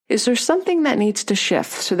is there something that needs to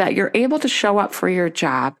shift so that you're able to show up for your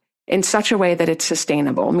job in such a way that it's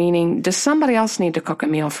sustainable? Meaning, does somebody else need to cook a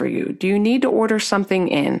meal for you? Do you need to order something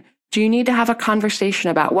in? Do you need to have a conversation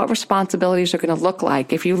about what responsibilities are going to look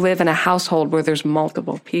like if you live in a household where there's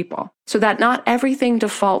multiple people? So that not everything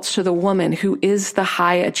defaults to the woman who is the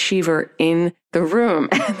high achiever in the room.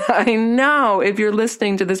 And I know if you're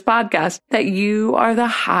listening to this podcast that you are the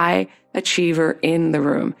high achiever in the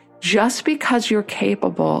room. Just because you're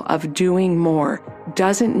capable of doing more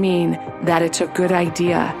doesn't mean that it's a good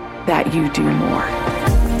idea that you do more.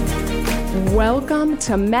 Welcome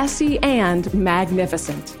to Messy and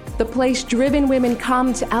Magnificent, the place driven women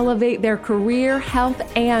come to elevate their career, health,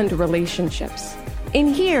 and relationships.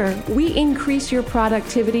 In here, we increase your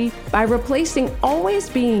productivity by replacing always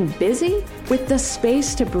being busy with the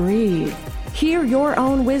space to breathe. Hear your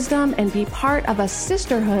own wisdom and be part of a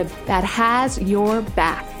sisterhood that has your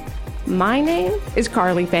back. My name is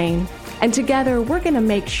Carly Payne, and together we're going to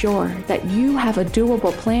make sure that you have a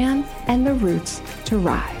doable plan and the roots to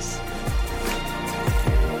rise.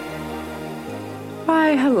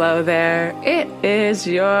 Hi, hello there. It is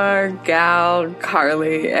your gal,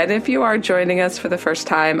 Carly. And if you are joining us for the first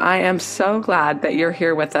time, I am so glad that you're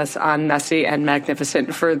here with us on Messy and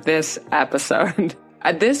Magnificent for this episode.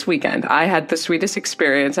 This weekend, I had the sweetest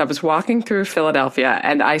experience. I was walking through Philadelphia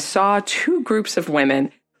and I saw two groups of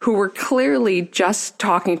women who were clearly just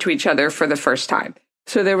talking to each other for the first time.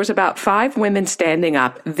 So there was about 5 women standing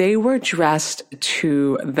up. They were dressed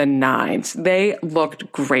to the nines. They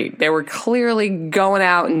looked great. They were clearly going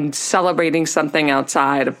out and celebrating something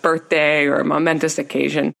outside, a birthday or a momentous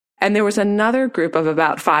occasion. And there was another group of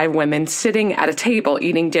about 5 women sitting at a table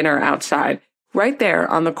eating dinner outside, right there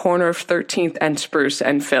on the corner of 13th and Spruce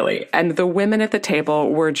and Philly. And the women at the table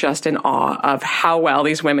were just in awe of how well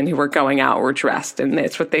these women who were going out were dressed. And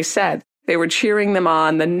it's what they said. They were cheering them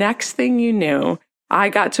on. The next thing you knew, I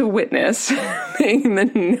got to witness, being the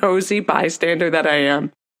nosy bystander that I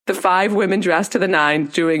am, the 5 women dressed to the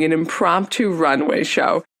nines doing an impromptu runway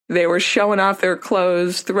show. They were showing off their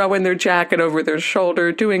clothes, throwing their jacket over their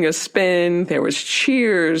shoulder, doing a spin. There was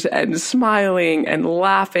cheers and smiling and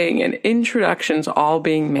laughing and introductions all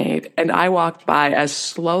being made. And I walked by as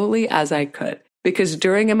slowly as I could. Because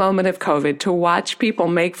during a moment of COVID, to watch people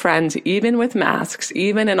make friends, even with masks,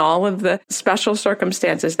 even in all of the special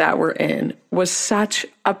circumstances that we're in, was such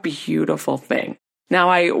a beautiful thing. Now,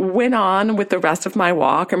 I went on with the rest of my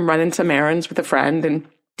walk and running some errands with a friend and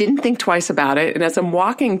didn't think twice about it. And as I'm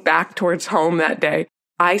walking back towards home that day,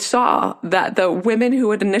 I saw that the women who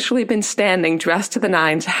had initially been standing dressed to the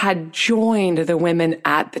nines had joined the women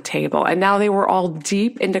at the table. And now they were all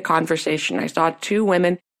deep into conversation. I saw 2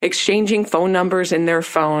 women exchanging phone numbers in their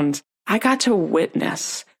phones. I got to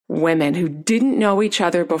witness women who didn't know each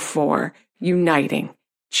other before uniting,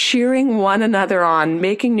 cheering one another on,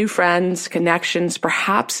 making new friends, connections,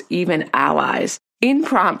 perhaps even allies,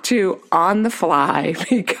 impromptu, on the fly,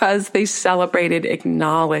 because they celebrated,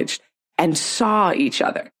 acknowledged, and saw each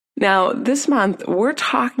other. Now, this month, we're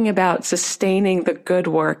talking about sustaining the good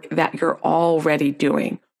work that you're already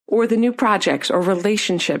doing, or the new projects or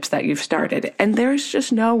relationships that you've started. And there's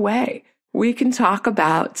just no way we can talk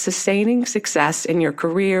about sustaining success in your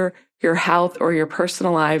career, your health, or your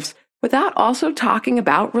personal lives without also talking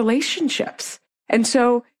about relationships. And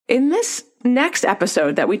so in this next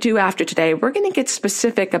episode that we do after today, we're going to get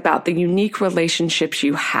specific about the unique relationships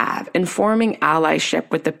you have and forming allyship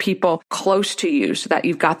with the people close to you so that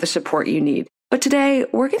you've got the support you need. But today,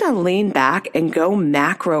 we're going to lean back and go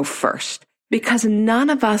macro first, because none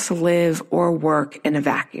of us live or work in a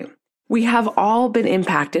vacuum. We have all been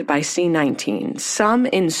impacted by C-19, some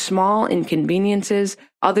in small inconveniences,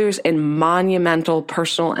 others in monumental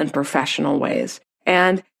personal and professional ways.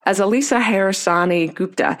 And as Elisa Harasani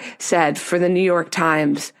Gupta said for the New York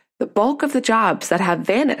Times, the bulk of the jobs that have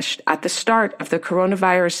vanished at the start of the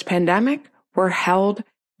coronavirus pandemic were held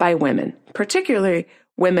by women, particularly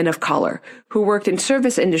women of color, who worked in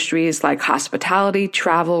service industries like hospitality,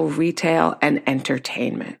 travel, retail, and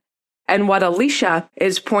entertainment. And what Alicia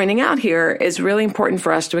is pointing out here is really important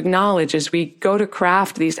for us to acknowledge as we go to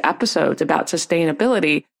craft these episodes about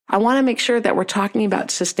sustainability. I want to make sure that we're talking about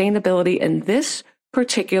sustainability in this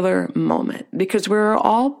particular moment, because we're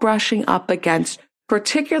all brushing up against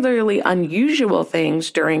particularly unusual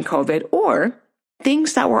things during COVID, or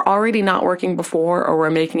things that were already not working before or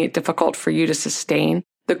were making it difficult for you to sustain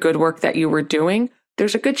the good work that you were doing.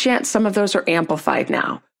 There's a good chance some of those are amplified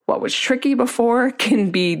now. What was tricky before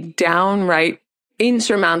can be downright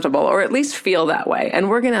insurmountable, or at least feel that way. And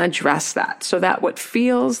we're going to address that so that what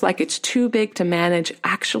feels like it's too big to manage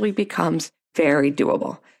actually becomes very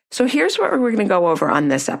doable. So here's what we're going to go over on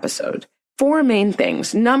this episode. 4 main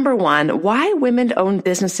things. Number 1, why women-owned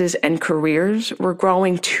businesses and careers were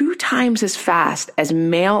growing 2 times as fast as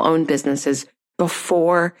male-owned businesses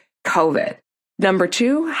before COVID. Number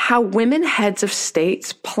 2, how women heads of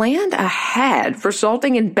states planned ahead,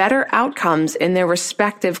 resulting in better outcomes in their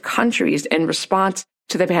respective countries in response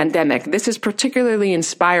to the pandemic. This is particularly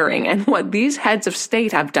inspiring, and what these heads of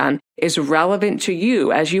state have done is relevant to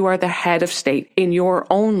you as you are the head of state in your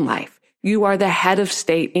own life. You are the head of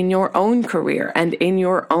state in your own career and in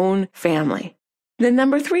your own family. Then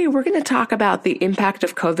number 3, we're going to talk about the impact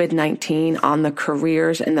of COVID-19 on the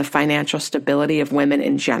careers and the financial stability of women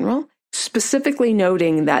in general, specifically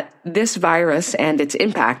noting that this virus and its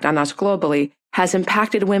impact on us globally has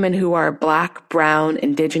impacted women who are Black, Brown,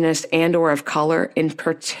 Indigenous, and or of color in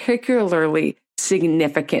particularly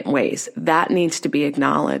significant ways. That needs to be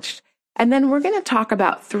acknowledged. And then we're going to talk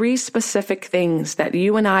about 3 specific things that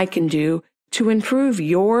you and I can do to improve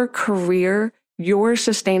your career, your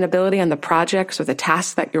sustainability on the projects or the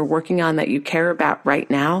tasks that you're working on that you care about right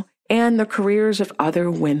now, and the careers of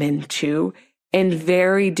other women too, in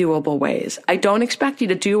very doable ways. I don't expect you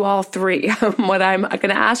to do all 3. What I'm going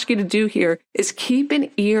to ask you to do here is keep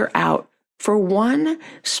an ear out for one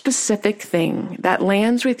specific thing that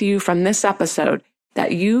lands with you from this episode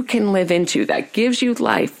that you can live into, that gives you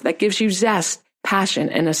life, that gives you zest, passion,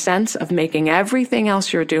 and a sense of making everything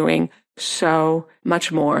else you're doing so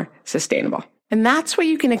much more sustainable. And that's what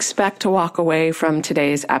you can expect to walk away from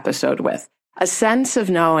today's episode with. A sense of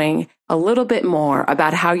knowing a little bit more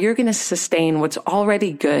about how you're going to sustain what's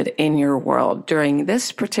already good in your world during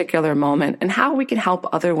this particular moment and how we can help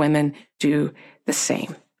other women do the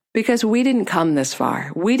same. Because we didn't come this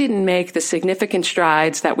far. We didn't make the significant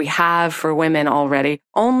strides that we have for women already,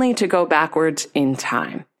 only to go backwards in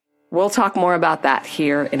time. We'll talk more about that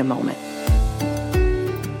here in a moment.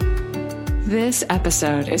 This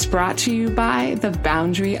episode is brought to you by the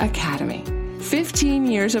Boundary Academy. 15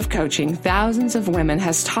 years of coaching thousands of women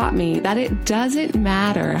has taught me that it doesn't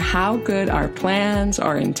matter how good our plans,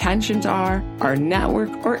 our intentions are, our network,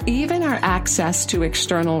 or even our access to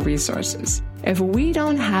external resources. If we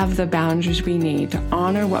don't have the boundaries we need to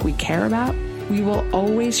honor what we care about, we will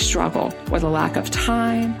always struggle with a lack of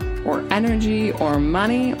time, or energy, or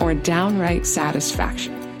money, or downright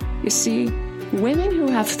satisfaction. You see, women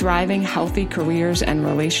who have thriving, healthy careers and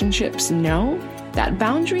relationships know that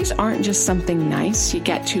boundaries aren't just something nice you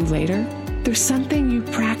get to later. They're something you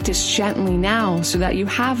practice gently now so that you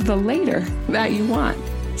have the later that you want.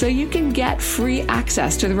 So you can get free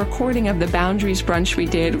access to the recording of the Boundaries Brunch we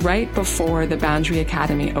did right before the Boundary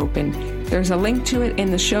Academy opened. There's a link to it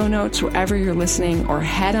in the show notes wherever you're listening, or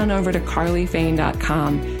head on over to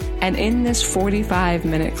carlyfane.com. And in this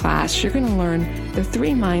 45-minute class, you're going to learn the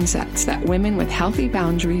 3 mindsets that women with healthy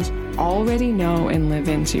boundaries already know and live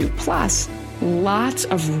into, plus lots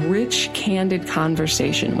of rich, candid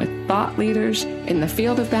conversation with thought leaders in the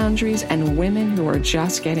field of boundaries and women who are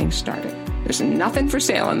just getting started. There's nothing for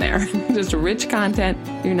sale in there, just rich content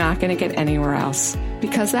you're not going to get anywhere else.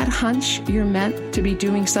 Because that hunch you're meant to be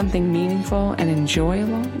doing something meaningful and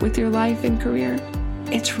enjoyable with your life and career,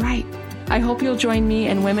 it's right. I hope you'll join me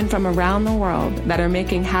and women from around the world that are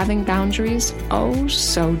making having boundaries oh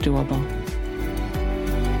so doable.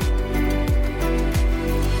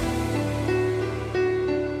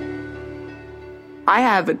 I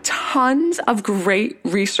have tons of great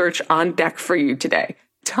research on deck for you today.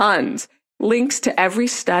 Tons. Links to every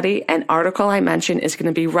study and article I mentioned is going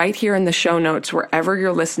to be right here in the show notes wherever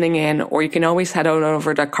you're listening in, or you can always head on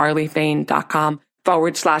over to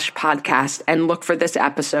carlyfane.com/podcast and look for this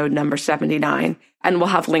episode number 79, and we'll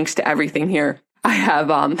have links to everything here. I have,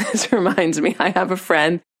 this reminds me, I have a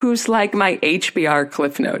friend who's like my HBR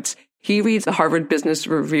Cliff Notes. He reads the Harvard Business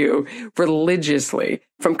Review religiously,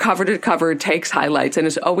 from cover to cover, takes highlights, and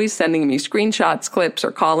is always sending me screenshots, clips,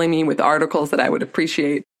 or calling me with articles that I would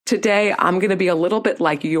appreciate. Today, I'm going to be a little bit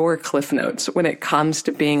like your Cliff Notes when it comes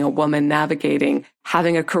to being a woman navigating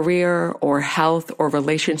having a career or health or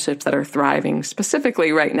relationships that are thriving,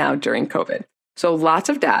 specifically right now during COVID. So lots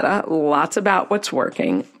of data, lots about what's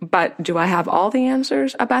working, but do I have all the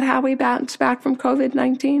answers about how we bounce back from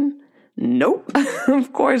COVID-19? Nope,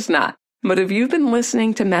 of course not. But if you've been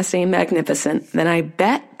listening to Messy and Magnificent, then I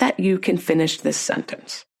bet that you can finish this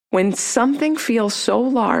sentence. When something feels so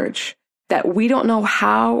large that we don't know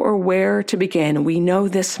how or where to begin, we know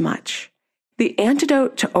this much. The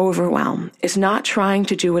antidote to overwhelm is not trying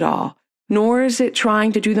to do it all, nor is it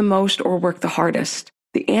trying to do the most or work the hardest.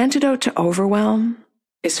 The antidote to overwhelm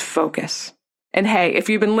is focus. And hey, if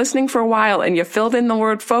you've been listening for a while and you filled in the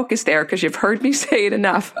word focus there because you've heard me say it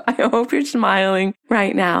enough, I hope you're smiling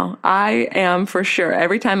right now. I am for sure.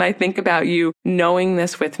 Every time I think about you knowing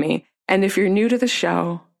this with me. And if you're new to the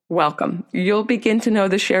show, welcome. You'll begin to know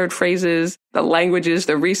the shared phrases, the languages,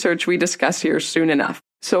 the research we discuss here soon enough.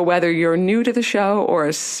 So whether you're new to the show or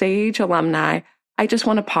a Sage alumni, I just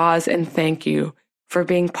want to pause and thank you for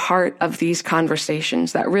being part of these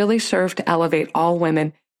conversations that really serve to elevate all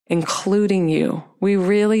women, including you. We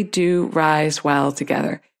really do rise well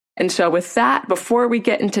together. And so with that, before we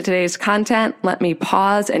get into today's content, let me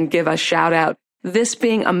pause and give a shout out. This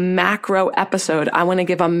being a macro episode, I want to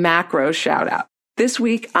give a macro shout out. This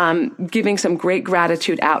week, I'm giving some great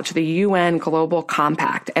gratitude out to the UN Global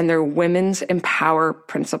Compact and their Women's Empower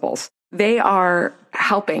principles. They are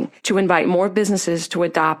helping to invite more businesses to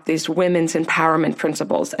adopt these women's empowerment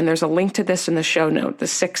principles. And there's a link to this in the show note, the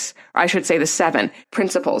 7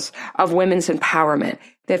 principles of women's empowerment.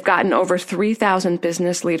 They've gotten over 3,000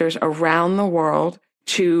 business leaders around the world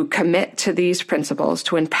to commit to these principles,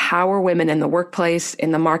 to empower women in the workplace,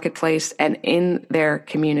 in the marketplace, and in their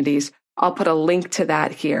communities. I'll put a link to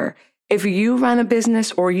that here. If you run a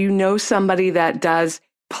business or you know somebody that does,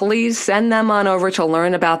 please send them on over to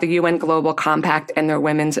learn about the UN Global Compact and their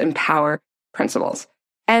Women's Empower principles.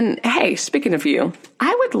 And hey, speaking of you,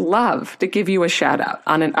 I would love to give you a shout out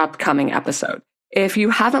on an upcoming episode. If you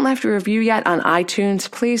haven't left a review yet on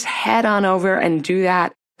iTunes, please head on over and do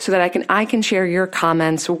that so that I can share your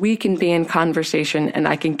comments, we can be in conversation, and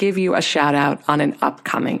I can give you a shout out on an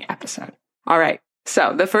upcoming episode. All right.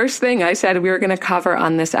 So the first thing I said we were going to cover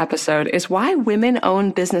on this episode is why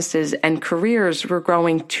women-owned businesses and careers were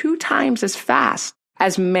growing 2 times as fast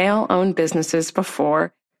as male-owned businesses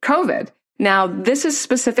before COVID. Now, this is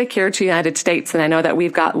specific here to the United States, and I know that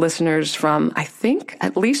we've got listeners from, I think,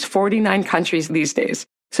 at least 49 countries these days.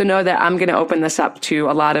 So know that I'm going to open this up to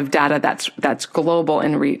a lot of data that's global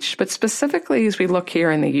in reach. But specifically, as we look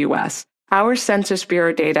here in the U.S., our Census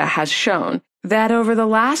Bureau data has shown that over the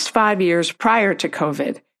last 5 years prior to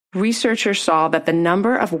COVID, researchers saw that the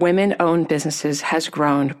number of women-owned businesses has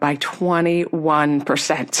grown by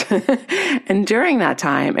 21%. And during that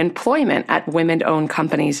time, employment at women-owned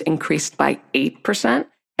companies increased by 8%,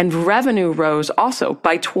 and revenue rose also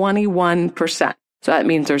by 21%. So that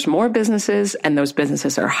means there's more businesses, and those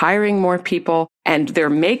businesses are hiring more people, and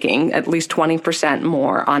they're making at least 20%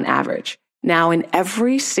 more on average. Now, in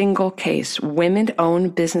every single case,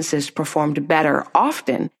 women-owned businesses performed better,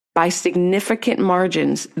 often by significant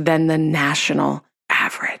margins, than the national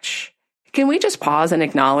average. Can we just pause and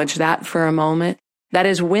acknowledge that for a moment? That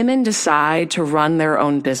as women decide to run their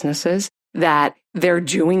own businesses, that they're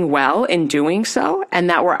doing well in doing so, and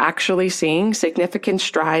that we're actually seeing significant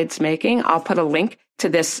strides making. I'll put a link to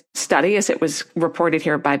this study as it was reported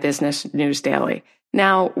here by Business News Daily.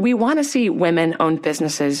 Now, we want to see women-owned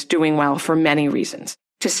businesses doing well for many reasons.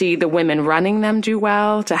 To see the women running them do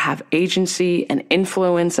well, to have agency and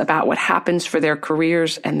influence about what happens for their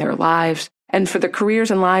careers and their lives, and for the careers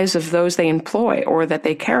and lives of those they employ or that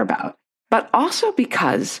they care about. But also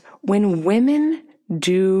because when women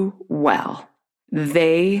do well,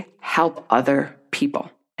 they help other people.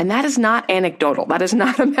 And that is not anecdotal. That is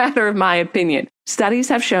not a matter of my opinion. Studies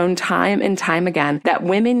have shown time and time again that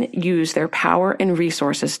women use their power and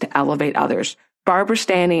resources to elevate others. Barbara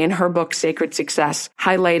Stanny, in her book, Sacred Success,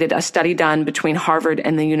 highlighted a study done between Harvard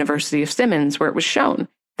and the University of Simmons, where it was shown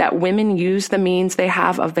that women use the means they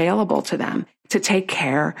have available to them to take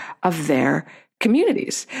care of their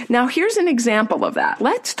communities. Now, here's an example of that.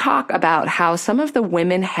 Let's talk about how some of the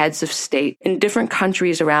women heads of state in different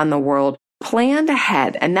countries around the world planned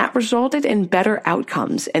ahead, and that resulted in better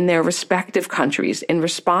outcomes in their respective countries in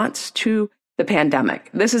response to the pandemic.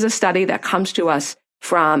 This is a study that comes to us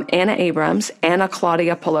from Anna Abrams, Anna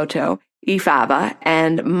Claudia Piloto, Ifaba,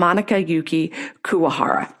 and Monica Yuki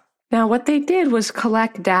Kuwahara. Now, what they did was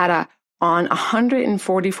collect data on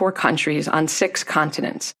 144 countries on 6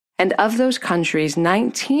 continents. And of those countries,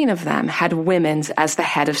 19 of them had women as the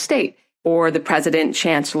head of state, or the president,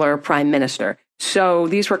 chancellor, prime minister. So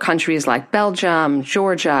these were countries like Belgium,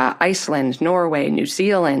 Georgia, Iceland, Norway, New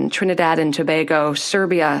Zealand, Trinidad and Tobago,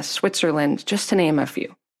 Serbia, Switzerland, just to name a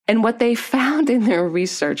few. And what they found in their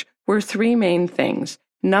research were 3 main things.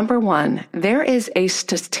 Number 1, there is a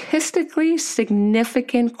statistically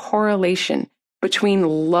significant correlation between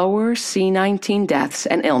lower C-19 deaths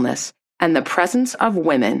and illness and the presence of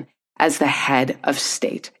women as the head of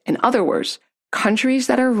state. In other words, countries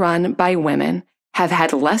that are run by women have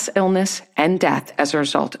had less illness and death as a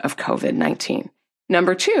result of COVID-19.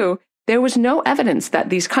 Number 2, there was no evidence that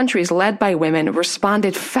these countries led by women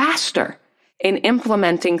responded faster in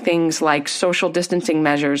implementing things like social distancing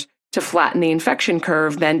measures to flatten the infection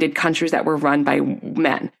curve than did countries that were run by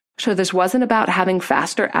men. So this wasn't about having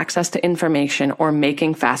faster access to information or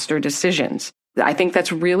making faster decisions. I think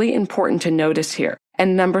that's really important to notice here.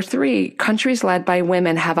 And number 3, countries led by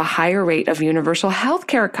women have a higher rate of universal health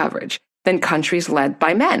care coverage than countries led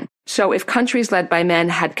by men. So if countries led by men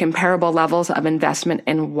had comparable levels of investment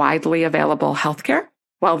in widely available healthcare,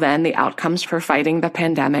 well, then the outcomes for fighting the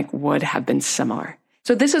pandemic would have been similar.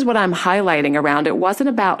 So this is what I'm highlighting around. It wasn't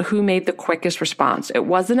about who made the quickest response. It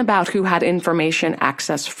wasn't about who had information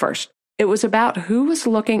access first. It was about who was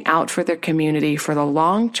looking out for their community for the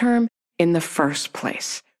long term in the first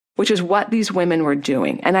place, which is what these women were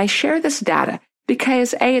doing. And I share this data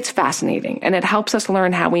because A, it's fascinating and it helps us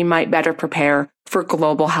learn how we might better prepare for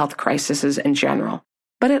global health crises in general.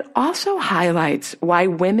 But it also highlights why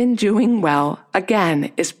women doing well,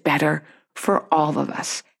 again, is better for all of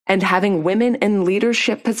us. And having women in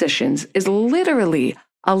leadership positions is literally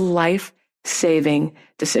a life-saving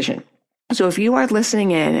decision. So if you are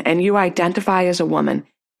listening in and you identify as a woman,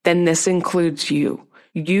 then this includes you.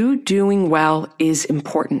 You doing well is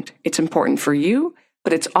important. It's important for you,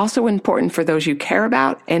 but it's also important for those you care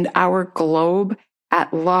about and our globe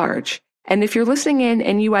at large. And if you're listening in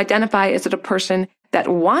and you identify as a person that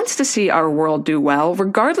wants to see our world do well,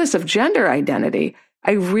 regardless of gender identity,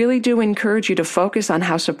 I really do encourage you to focus on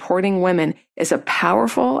how supporting women is a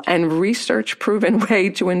powerful and research-proven way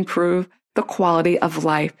to improve the quality of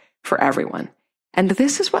life for everyone. And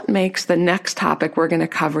this is what makes the next topic we're going to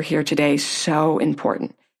cover here today so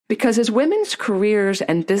important. Because as women's careers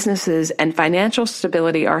and businesses and financial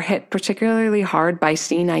stability are hit particularly hard by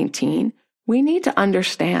C-19, we need to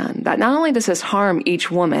understand that not only does this harm each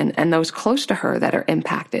woman and those close to her that are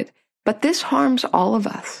impacted, but this harms all of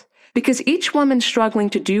us. Because each woman struggling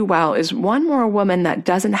to do well is one more woman that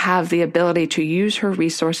doesn't have the ability to use her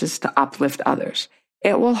resources to uplift others.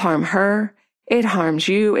 It will harm her. It harms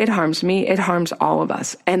you. It harms me. It harms all of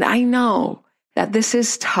us. And I know that this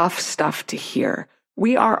is tough stuff to hear.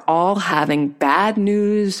 We are all having bad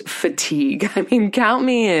news fatigue. I mean, count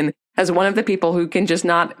me in as one of the people who can just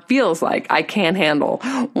not, feels like I can't handle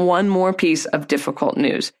one more piece of difficult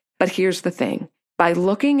news. But here's the thing. By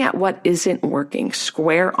looking at what isn't working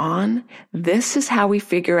square on, this is how we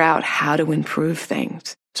figure out how to improve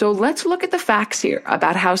things. So let's look at the facts here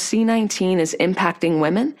about how C-19 is impacting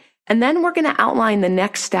women, and then we're going to outline the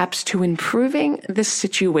next steps to improving this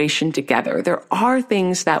situation together. There are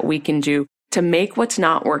things that we can do to make what's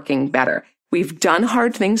not working better. We've done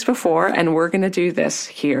hard things before, and we're going to do this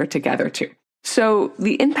here together too. So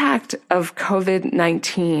the impact of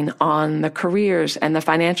COVID-19 on the careers and the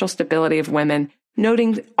financial stability of women,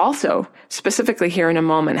 noting also specifically here in a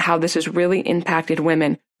moment how this has really impacted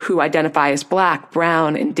women who identify as Black,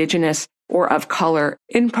 Brown, Indigenous, or of color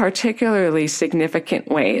in particularly significant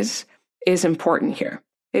ways is important here.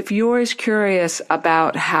 If you're as curious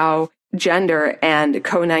about how gender and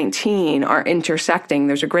COVID-19 are intersecting,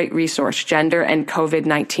 there's a great resource,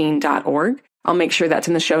 genderandcovid19.org. I'll make sure that's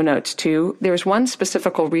in the show notes too. There's one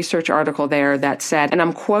specific research article there that said, and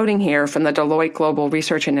I'm quoting here from the Deloitte Global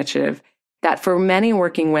Research Initiative, that for many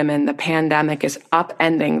working women, the pandemic is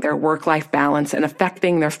upending their work-life balance and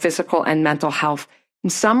affecting their physical and mental health.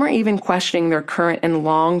 And some are even questioning their current and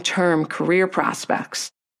long-term career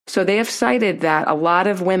prospects. So they have cited that a lot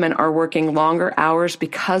of women are working longer hours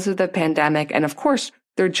because of the pandemic. And of course,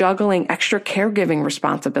 they're juggling extra caregiving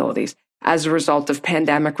responsibilities as a result of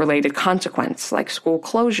pandemic-related consequences like school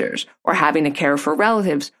closures or having to care for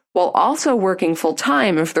relatives, while also working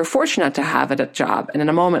full-time if they're fortunate to have a job. And in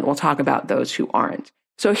a moment, we'll talk about those who aren't.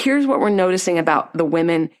 So here's what we're noticing about the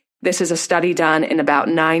women. This is a study done in about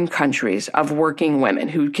 9 countries of working women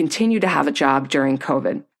who continue to have a job during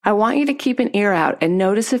COVID. I want you to keep an ear out and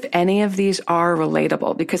notice if any of these are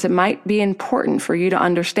relatable, because it might be important for you to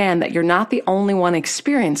understand that you're not the only one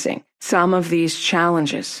experiencing some of these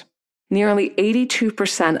challenges. Nearly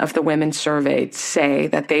 82% of the women surveyed say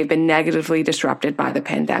that they've been negatively disrupted by the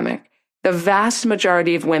pandemic. The vast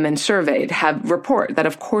majority of women surveyed report that,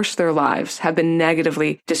 of course, their lives have been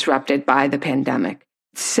negatively disrupted by the pandemic.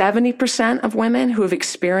 70% of women who have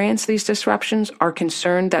experienced these disruptions are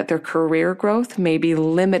concerned that their career growth may be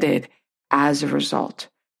limited as a result.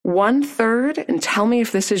 1/3, and tell me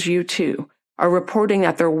if this is you too, are reporting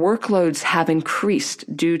that their workloads have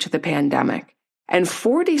increased due to the pandemic. And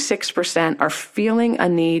 46% are feeling a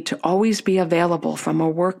need to always be available from a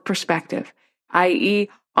work perspective, i.e.,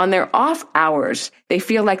 on their off hours, they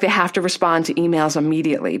feel like they have to respond to emails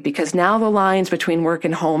immediately because now the lines between work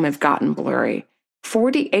and home have gotten blurry.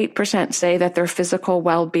 48% say that their physical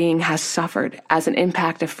well-being has suffered as an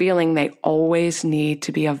impact of feeling they always need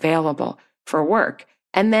to be available for work.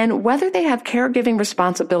 And then whether they have caregiving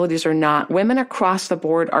responsibilities or not, women across the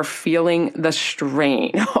board are feeling the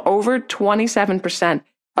strain. Over 27%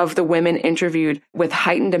 of the women interviewed with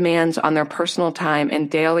heightened demands on their personal time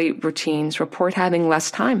and daily routines report having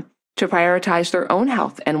less time to prioritize their own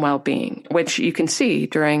health and well-being, which you can see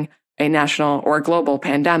during a national or global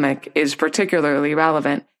pandemic is particularly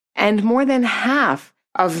relevant. And more than half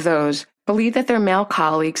of those believe that their male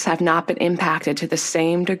colleagues have not been impacted to the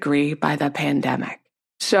same degree by the pandemic.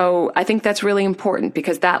 So I think that's really important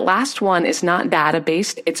because that last one is not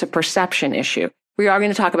data-based, it's a perception issue. We are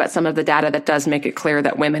going to talk about some of the data that does make it clear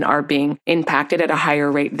that women are being impacted at a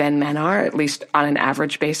higher rate than men are, at least on an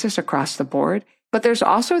average basis across the board. But there's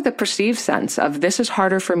also the perceived sense of this is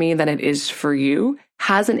harder for me than it is for you,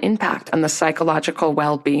 has an impact on the psychological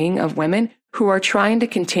well-being of women who are trying to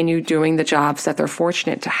continue doing the jobs that they're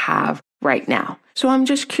fortunate to have right now. So I'm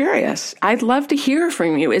just curious. I'd love to hear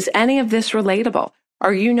from you. Is any of this relatable?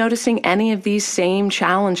 Are you noticing any of these same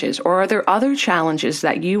challenges, or are there other challenges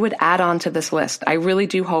that you would add on to this list? I really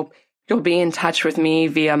do hope you'll be in touch with me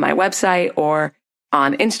via my website or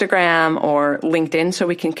on Instagram or LinkedIn so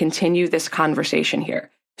we can continue this conversation here.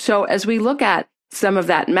 So as we look at some of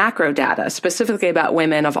that macro data, specifically about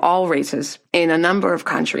women of all races in a number of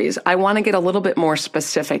countries, I want to get a little bit more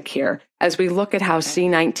specific here as we look at how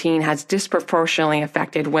C-19 has disproportionately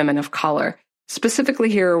affected women of color. Specifically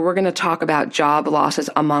here, we're going to talk about job losses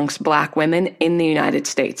amongst Black women in the United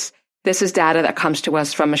States. This is data that comes to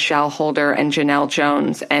us from Michelle Holder and Janelle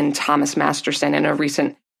Jones and Thomas Masterson in a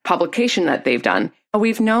recent publication that they've done.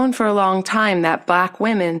 We've known for a long time that Black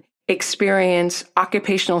women experience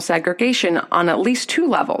occupational segregation on at least two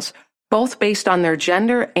levels, both based on their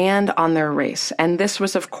gender and on their race. And this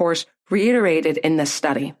was, of course, reiterated in this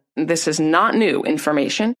study. This is not new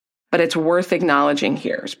information, but it's worth acknowledging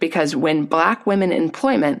here because when Black women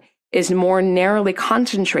employment is more narrowly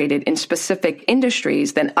concentrated in specific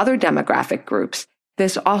industries than other demographic groups,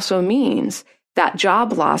 this also means that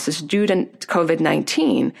job losses due to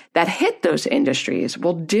COVID-19 that hit those industries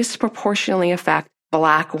will disproportionately affect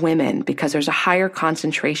Black women because there's a higher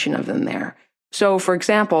concentration of them there. So, for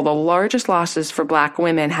example, the largest losses for Black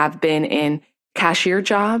women have been in cashier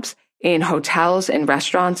jobs, in hotels and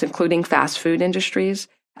restaurants, including fast food industries,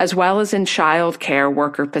 as well as in child care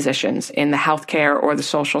worker positions in the healthcare or the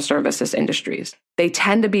social services industries. They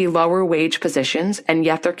tend to be lower wage positions, and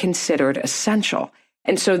yet they're considered essential.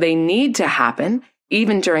 And so they need to happen,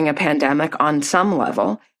 even during a pandemic on some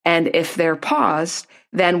level. And if they're paused,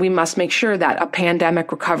 then we must make sure that a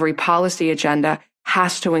pandemic recovery policy agenda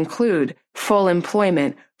has to include full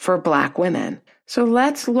employment for Black women. So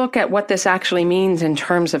let's look at what this actually means in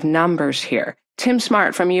terms of numbers here. Tim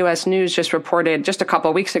Smart from U.S. News just reported just a couple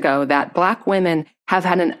of weeks ago that Black women have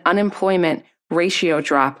had an unemployment ratio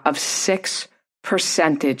drop of 6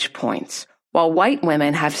 percentage points, while white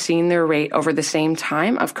women have seen their rate over the same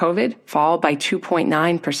time of COVID fall by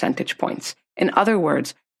 2.9 percentage points. In other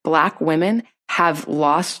words, Black women have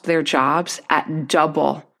lost their jobs at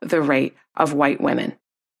double the rate of white women.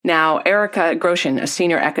 Now, Erica Groshin, a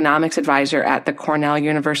senior economics advisor at the Cornell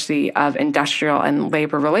University of Industrial and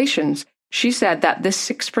Labor Relations, she said that this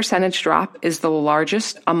 6 percentage drop is the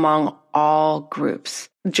largest among all groups.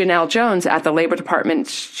 Janelle Jones at the Labor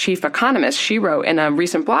Department's chief economist, she wrote in a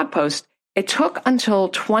recent blog post, it took until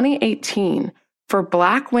 2018 for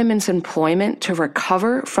Black women's employment to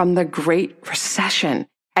recover from the Great Recession.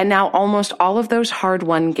 And now almost all of those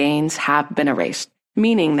hard-won gains have been erased,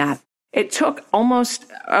 meaning that it took almost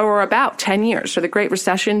or about 10 years. So the Great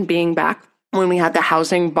Recession being back when we had the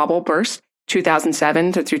housing bubble burst,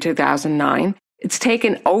 2007 to 2009. It's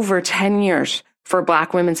taken over 10 years for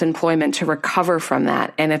Black women's employment to recover from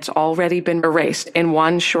that, and it's already been erased in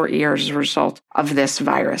one short year as a result of this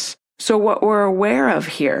virus. So what we're aware of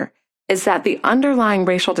here is that the underlying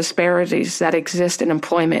racial disparities that exist in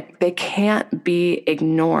employment, they can't be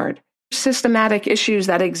ignored. Systematic issues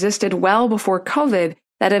that existed well before COVID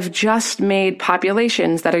that have just made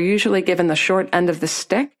populations that are usually given the short end of the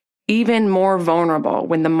stick even more vulnerable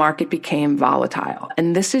when the market became volatile.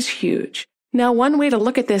 And this is huge. Now, one way to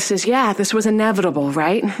look at this is, this was inevitable,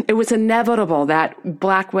 right? It was inevitable that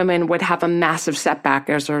Black women would have a massive setback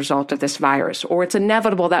as a result of this virus, or it's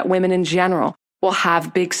inevitable that women in general will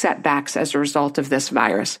have big setbacks as a result of this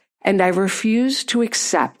virus. And I refuse to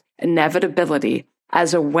accept inevitability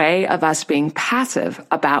as a way of us being passive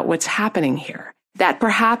about what's happening here. That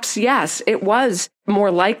perhaps, yes, it was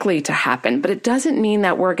more likely to happen, but it doesn't mean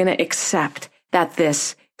that we're going to accept that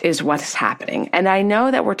this is what's happening. And I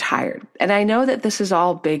know that we're tired, and I know that this is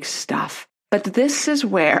all big stuff, but this is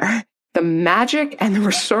where the magic and the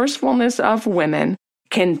resourcefulness of women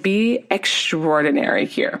can be extraordinary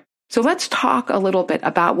here. So let's talk a little bit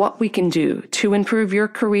about what we can do to improve your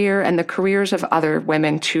career and the careers of other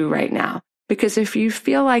women too right now. Because if you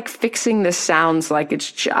feel like fixing this sounds like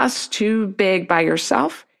it's just too big by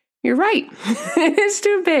yourself, you're right. It's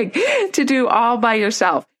too big to do all by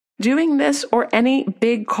yourself. Doing this or any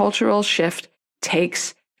big cultural shift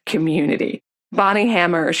takes community. Bonnie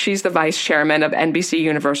Hammer, she's the vice chairman of NBC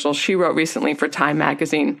Universal. She wrote recently for Time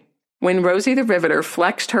magazine, "When Rosie the Riveter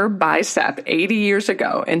flexed her bicep 80 years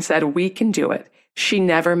ago and said, 'We can do it,' she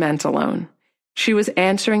never meant alone. She was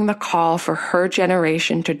answering the call for her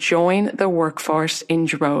generation to join the workforce in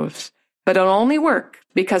droves. But it only worked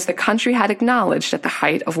because the country had acknowledged at the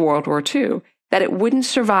height of World War II that it wouldn't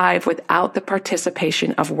survive without the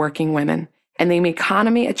participation of working women, and the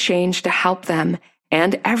economy a change to help them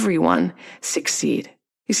and everyone succeed."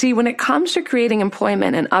 You see, when it comes to creating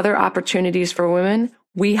employment and other opportunities for women,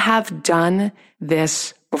 we have done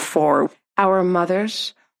this before. Our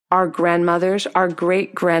mothers, our grandmothers, our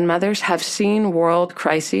great-grandmothers have seen world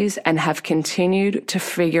crises and have continued to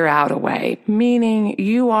figure out a way, meaning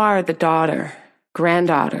you are the daughter,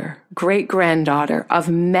 granddaughter, great-granddaughter of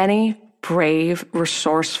many brave,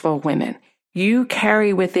 resourceful women. You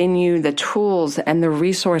carry within you the tools and the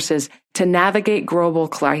resources to navigate global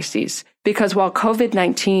crises. Because while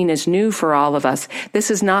COVID-19 is new for all of us,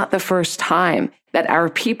 this is not the first time that our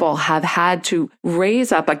people have had to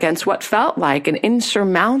raise up against what felt like an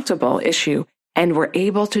insurmountable issue, and we're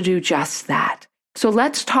able to do just that. So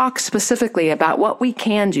let's talk specifically about what we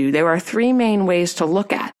can do. There are three main ways to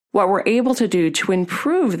look at what we're able to do to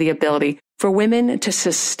improve the ability for women to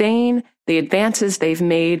sustain the advances they've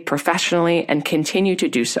made professionally and continue to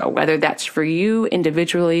do so, whether that's for you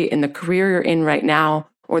individually in the career you're in right now,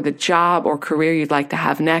 or the job or career you'd like to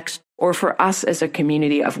have next, or for us as a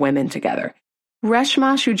community of women together.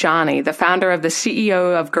 Reshma Shujani, the founder of the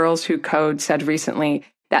CEO of Girls Who Code, said recently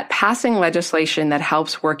that passing legislation that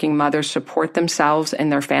helps working mothers support themselves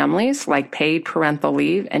and their families, like paid parental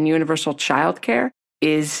leave and universal childcare,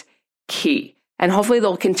 is key. And hopefully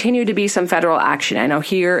there'll continue to be some federal action. I know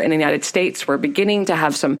here in the United States, we're beginning to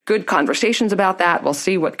have some good conversations about that. We'll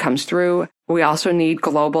see what comes through. We also need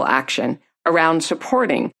global action around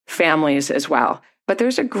supporting families as well. But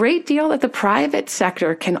there's a great deal that the private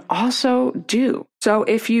sector can also do. So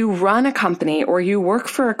if you run a company or you work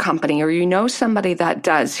for a company or you know somebody that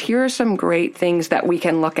does, here are some great things that we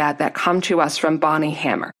can look at that come to us from Bonnie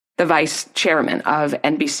Hammer, the vice chairman of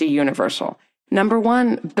NBC Universal. Number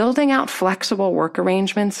one, building out flexible work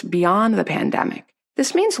arrangements beyond the pandemic.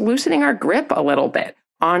 This means loosening our grip a little bit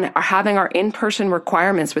on having our in-person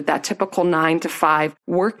requirements with that typical 9 to 5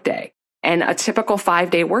 workday and a typical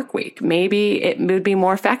 5-day work week. Maybe it would be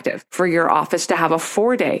more effective for your office to have a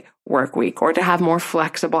 4-day work week or to have more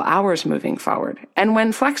flexible hours moving forward. And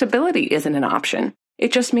when flexibility isn't an option,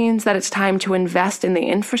 it just means that it's time to invest in the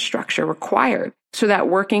infrastructure required so that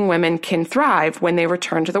working women can thrive when they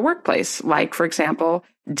return to the workplace, like, for example,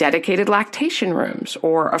 dedicated lactation rooms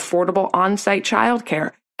or affordable on-site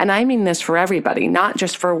childcare. And I mean this for everybody, not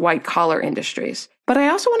just for white-collar industries. But I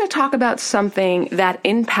also want to talk about something that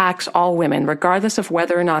impacts all women, regardless of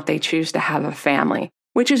whether or not they choose to have a family,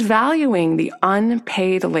 which is valuing the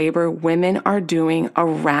unpaid labor women are doing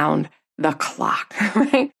around the clock,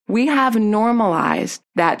 right? We have normalized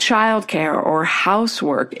that childcare or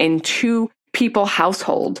housework in two-people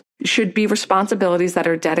household should be responsibilities that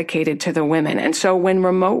are dedicated to the women. And so when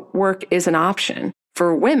remote work is an option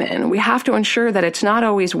for women, we have to ensure that it's not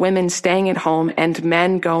always women staying at home and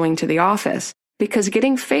men going to the office, because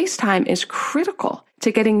getting face time is critical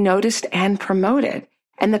to getting noticed and promoted.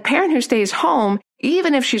 And the parent who stays home,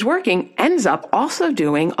 even if she's working, ends up also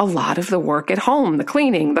doing a lot of the work at home, the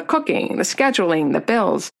cleaning, the cooking, the scheduling, the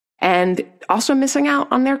bills, and also missing out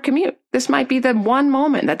on their commute. This might be the one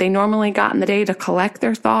moment that they normally got in the day to collect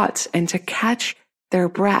their thoughts and to catch their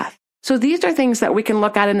breath. So these are things that we can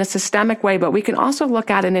look at in a systemic way, but we can also look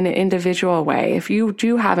at it in an individual way. If you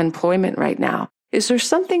do have employment right now, is there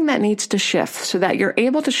something that needs to shift so that you're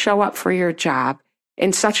able to show up for your job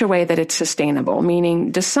in such a way that it's sustainable?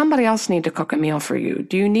 Meaning, does somebody else need to cook a meal for you?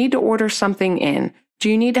 Do you need to order something in? Do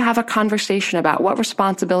you need to have a conversation about what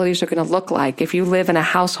responsibilities are going to look like if you live in a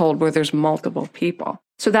household where there's multiple people?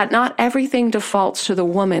 So that not everything defaults to the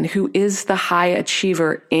woman who is the high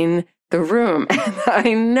achiever in the room. And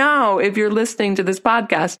I know if you're listening to this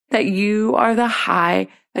podcast that you are the high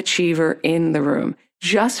achiever in the room.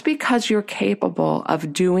 Just because you're capable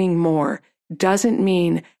of doing more doesn't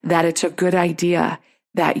mean that it's a good idea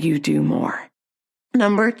that you do more.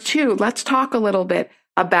 Number 2, let's talk a little bit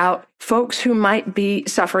about folks who might be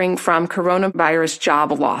suffering from coronavirus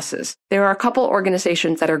job losses. There are a couple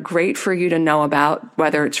organizations that are great for you to know about,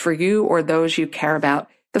 whether it's for you or those you care about.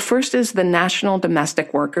 The first is the National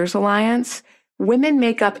Domestic Workers Alliance. Women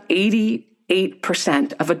make up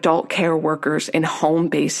 88% of adult care workers in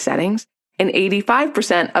home-based settings and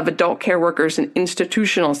 85% of adult care workers in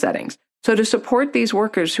institutional settings. So to support these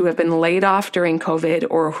workers who have been laid off during COVID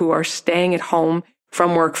or who are staying at home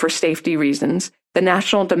from work for safety reasons, the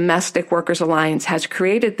National Domestic Workers Alliance has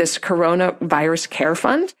created this coronavirus care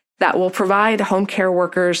fund that will provide home care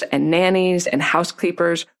workers and nannies and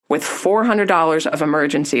housekeepers with $400 of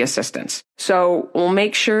emergency assistance. So we'll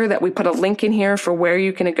make sure that we put a link in here for where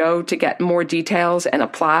you can go to get more details and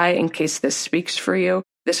apply in case this speaks for you.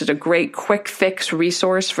 This is a great quick fix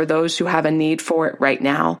resource for those who have a need for it right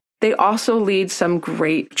now. They also lead some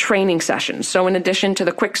great training sessions. So in addition to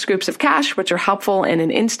the quick scoops of cash, which are helpful in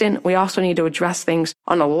an instant, we also need to address things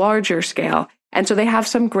on a larger scale. And so they have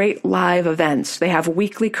some great live events. They have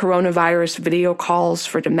weekly coronavirus video calls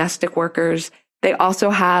for domestic workers. They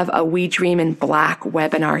also have a We Dream in Black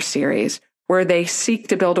webinar series where they seek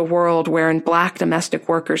to build a world wherein Black domestic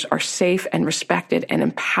workers are safe and respected and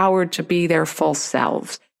empowered to be their full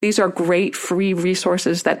selves. These are great free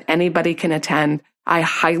resources that anybody can attend. I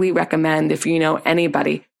highly recommend, if you know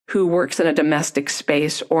anybody who works in a domestic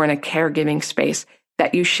space or in a caregiving space,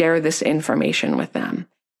 that you share this information with them.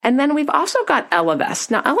 And then we've also got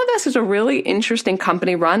Ellevest. Now, Ellevest is a really interesting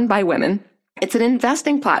company run by women. It's an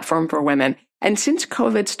investing platform for women. And since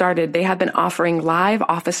COVID started, they have been offering live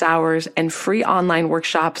office hours and free online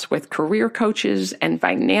workshops with career coaches and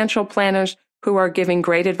financial planners who are giving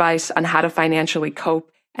great advice on how to financially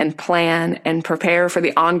cope and plan and prepare for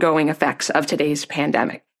the ongoing effects of today's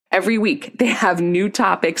pandemic. Every week, they have new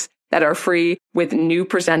topics that are free with new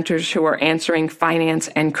presenters who are answering finance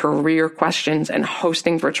and career questions and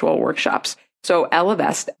hosting virtual workshops. So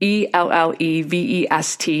Ellevest,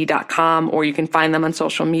 ELLEVEST.com, or you can find them on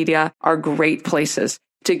social media, are great places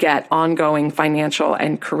to get ongoing financial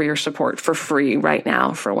and career support for free right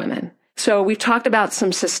now for women. So we've talked about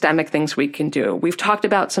some systemic things we can do. We've talked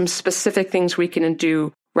about some specific things we can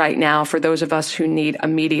do right now for those of us who need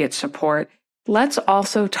immediate support. Let's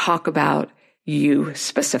also talk about you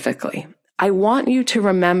specifically. I want you to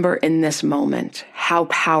remember in this moment how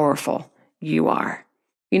powerful you are.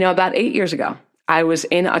 You know, about 8 years ago, I was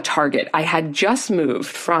in a Target. I had just moved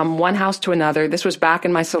from one house to another. This was back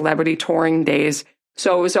in my celebrity touring days.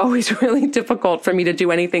 So it was always really difficult for me to do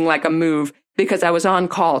anything like a move because I was on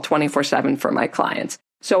call 24/7 for my clients.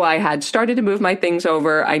 So I had started to move my things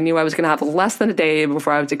over. I knew I was going to have less than a day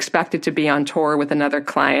before I was expected to be on tour with another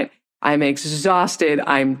client. I'm exhausted.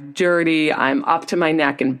 I'm dirty. I'm up to my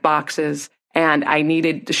neck in boxes, and I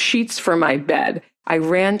needed the sheets for my bed. I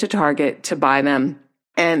ran to Target to buy them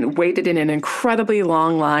and waited in an incredibly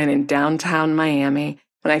long line in downtown Miami.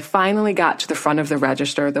 When I finally got to the front of the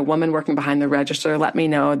register, the woman working behind the register let me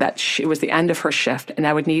know that it was the end of her shift and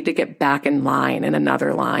I would need to get back in line in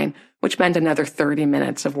another line, which meant another 30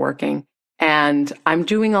 minutes of working. And I'm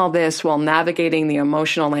doing all this while navigating the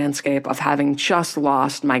emotional landscape of having just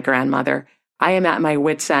lost my grandmother. I am at my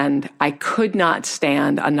wit's end. I could not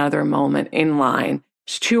stand another moment in line. I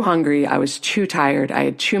was too hungry. I was too tired. I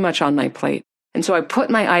had too much on my plate. And so I put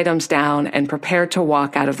my items down and prepared to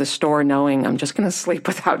walk out of the store knowing I'm just going to sleep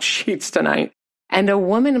without sheets tonight. And a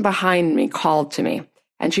woman behind me called to me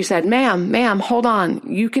and she said, ma'am, hold on.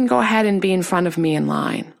 You can go ahead and be in front of me in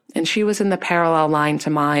line. And she was in the parallel line to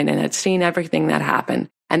mine and had seen everything that happened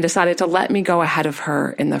and decided to let me go ahead of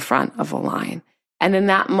her in the front of the line. And in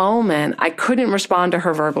that moment, I couldn't respond to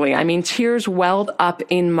her verbally. I mean, tears welled up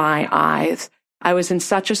in my eyes. I was in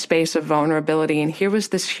such a space of vulnerability, and here was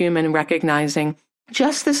this human recognizing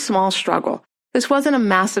just this small struggle. This wasn't a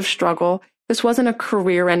massive struggle. This wasn't a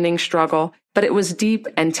career-ending struggle, but it was deep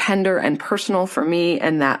and tender and personal for me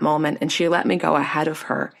in that moment, and she let me go ahead of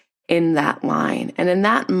her in that line. And in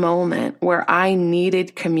that moment where I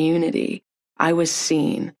needed community, I was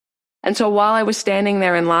seen. And so while I was standing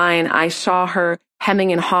there in line, I saw her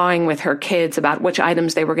hemming and hawing with her kids about which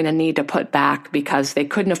items they were going to need to put back because they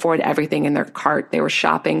couldn't afford everything in their cart. They were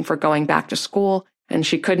shopping for going back to school, and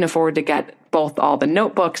she couldn't afford to get both all the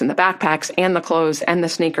notebooks and the backpacks and the clothes and the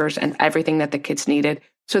sneakers and everything that the kids needed.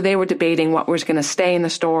 So they were debating what was going to stay in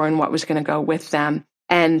the store and what was going to go with them.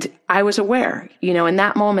 And I was aware, in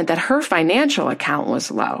that moment that her financial account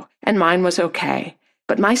was low and mine was okay.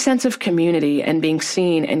 But my sense of community and being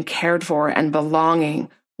seen and cared for and belonging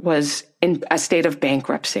was in a state of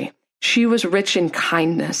bankruptcy. She was rich in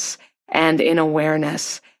kindness and in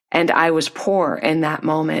awareness. And I was poor in that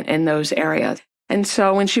moment in those areas. And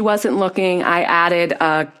so when she wasn't looking, I added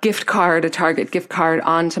a Target gift card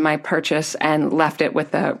onto my purchase and left it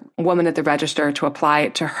with the woman at the register to apply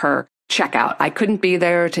it to her checkout. I couldn't be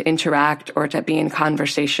there to interact or to be in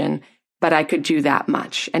conversation, but I could do that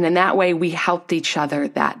much. And in that way, we helped each other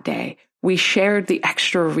that day. We shared the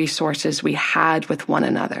extra resources we had with one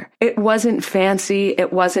another. It wasn't fancy.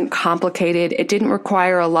 It wasn't complicated. It didn't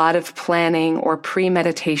require a lot of planning or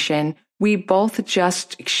premeditation. We both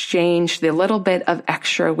just exchanged the little bit of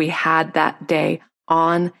extra we had that day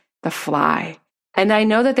on the fly. And I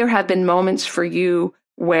know that there have been moments for you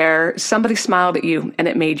where somebody smiled at you and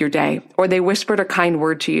it made your day, or they whispered a kind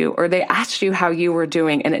word to you, or they asked you how you were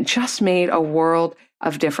doing, and it just made a world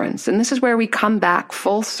of difference. And this is where we come back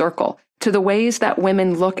full circle to the ways that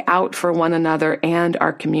women look out for one another and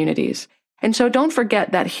our communities. And so don't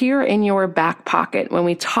forget that here in your back pocket, when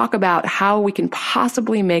we talk about how we can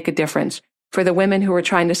possibly make a difference for the women who are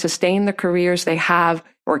trying to sustain the careers they have,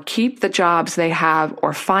 or keep the jobs they have,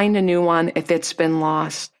 or find a new one if it's been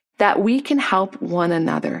lost, that we can help one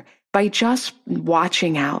another by just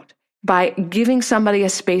watching out, by giving somebody a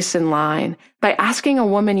space in line, by asking a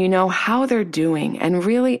woman you know how they're doing and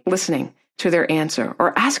really listening to their answer,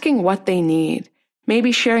 or asking what they need.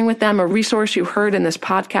 Maybe sharing with them a resource you heard in this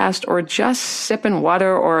podcast, or just sipping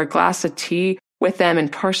water or a glass of tea with them in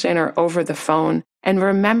person or over the phone, and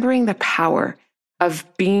remembering the power of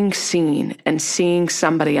being seen and seeing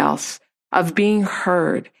somebody else, of being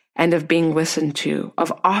heard and of being listened to,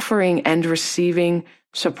 of offering and receiving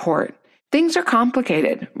support. Things are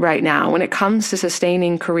complicated right now when it comes to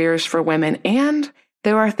sustaining careers for women, and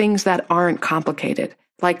there are things that aren't complicated,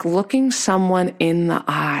 like looking someone in the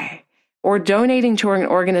eye, or donating to an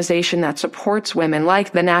organization that supports women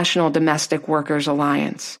like the National Domestic Workers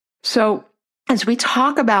Alliance. So as we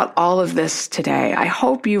talk about all of this today, I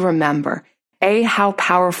hope you remember, A, how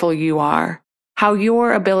powerful you are, how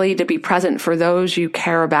your ability to be present for those you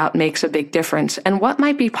care about makes a big difference, and what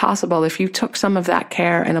might be possible if you took some of that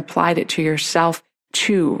care and applied it to yourself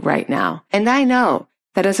too right now. And I know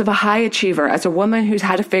that as a high achiever, as a woman who's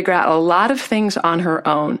had to figure out a lot of things on her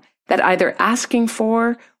own, that either asking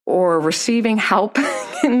for or receiving help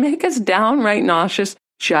can make us downright nauseous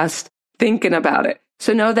just thinking about it.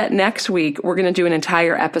 So know that next week, we're going to do an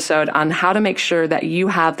entire episode on how to make sure that you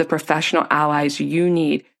have the professional allies you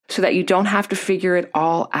need so that you don't have to figure it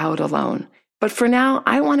all out alone. But for now,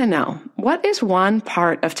 I want to know, what is one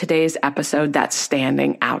part of today's episode that's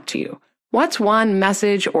standing out to you? What's one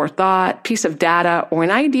message or thought, piece of data, or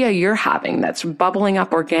an idea you're having that's bubbling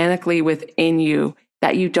up organically within you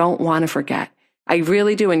that you don't want to forget? I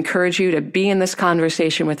really do encourage you to be in this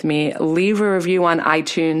conversation with me. Leave a review on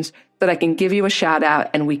iTunes so that I can give you a shout out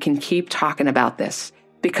and we can keep talking about this.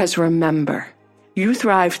 Because remember, you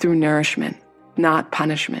thrive through nourishment, not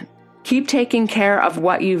punishment. Keep taking care of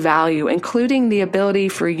what you value, including the ability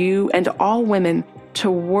for you and all women to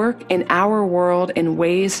work in our world in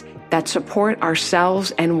ways that support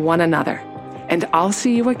ourselves and one another. And I'll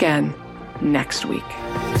see you again next week.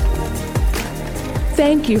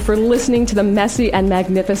 Thank you for listening to the Messy and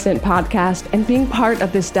Magnificent podcast and being part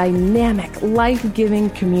of this dynamic,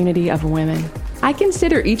 life-giving community of women. I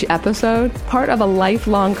consider each episode part of a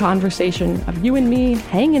lifelong conversation of you and me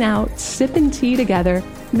hanging out, sipping tea together,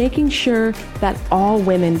 making sure that all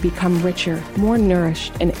women become richer, more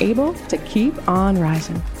nourished, and able to keep on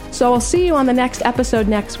rising. So I'll see you on the next episode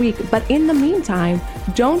next week. But in the meantime,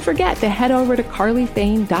 don't forget to head over to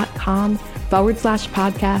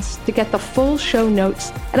carlyfane.com/podcast to get the full show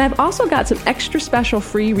notes. And I've also got some extra special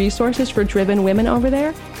free resources for driven women over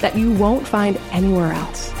there that you won't find anywhere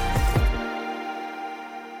else.